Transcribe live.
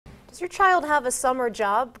Does your child have a summer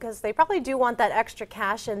job? Because they probably do want that extra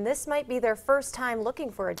cash, and this might be their first time looking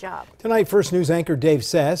for a job. Tonight, First News anchor Dave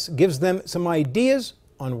Sess gives them some ideas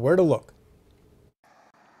on where to look.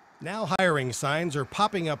 Now hiring signs are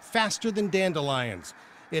popping up faster than dandelions.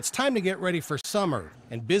 It's time to get ready for summer,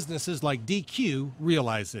 and businesses like DQ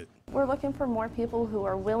realize it. We're looking for more people who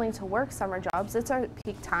are willing to work summer jobs. It's our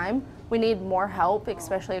peak time. We need more help,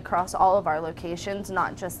 especially across all of our locations,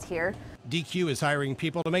 not just here. DQ is hiring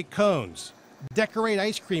people to make cones, decorate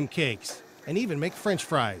ice cream cakes, and even make French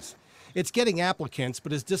fries. It's getting applicants,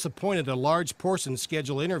 but is disappointed a large portion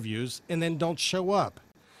schedule interviews and then don't show up.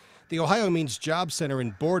 The Ohio Means Job Center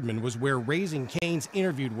in Boardman was where Raising Cane's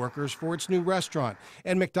interviewed workers for its new restaurant,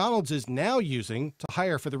 and McDonald's is now using to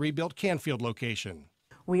hire for the rebuilt Canfield location.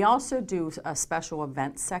 We also do a special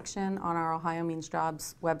events section on our Ohio Means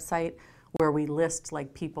Jobs website where we list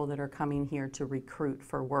like people that are coming here to recruit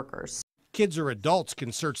for workers. Kids or adults can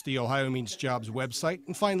search the Ohio Means Jobs website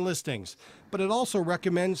and find listings, but it also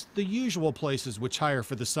recommends the usual places which hire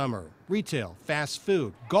for the summer: retail, fast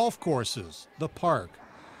food, golf courses, the park.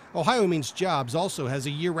 Ohio Means Jobs also has a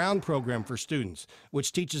year-round program for students,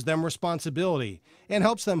 which teaches them responsibility and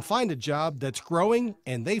helps them find a job that's growing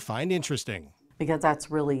and they find interesting. Because that's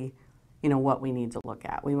really, what we need to look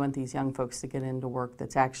at. We want these young folks to get into work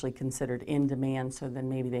that's actually considered in demand, so then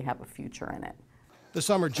maybe they have a future in it. The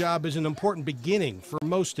summer job is an important beginning for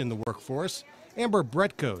most in the workforce. Amber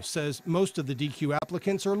Bretko says most of the DQ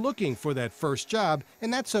applicants are looking for that first job,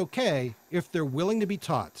 and that's okay if they're willing to be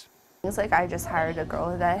taught. It's like I just hired a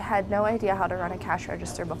girl that had no idea how to run a cash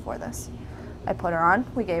register before this. I put her on,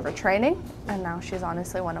 we gave her training, and now she's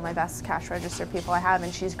honestly one of my best cash register people I have,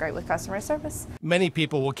 and she's great with customer service. Many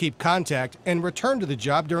people will keep contact and return to the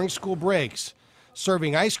job during school breaks.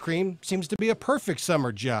 Serving ice cream seems to be a perfect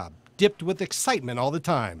summer job, dipped with excitement all the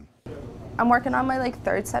time. I'm working on my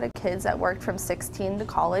third set of kids that worked from 16 to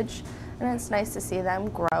college, and it's nice to see them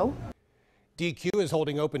grow. DQ is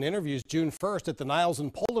holding open interviews June 1st at the Niles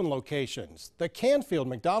and Poland locations. The Canfield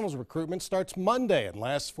McDonald's recruitment starts Monday and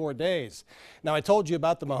lasts 4 days. Now, I told you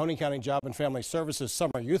about the Mahoning County Job and Family Services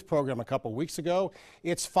Summer Youth Program a couple weeks ago.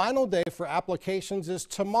 Its final day for applications is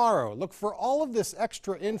tomorrow. Look for all of this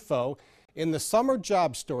extra info in the Summer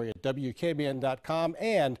Job Story at WKBN.com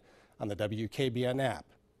and on the WKBN app.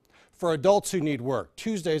 For adults who need work,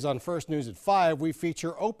 Tuesdays on First News at 5, we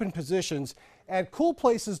feature open positions at cool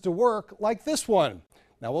places to work like this one.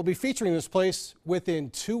 Now, we'll be featuring this place within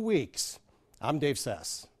 2 weeks. I'm Dave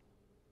Sess.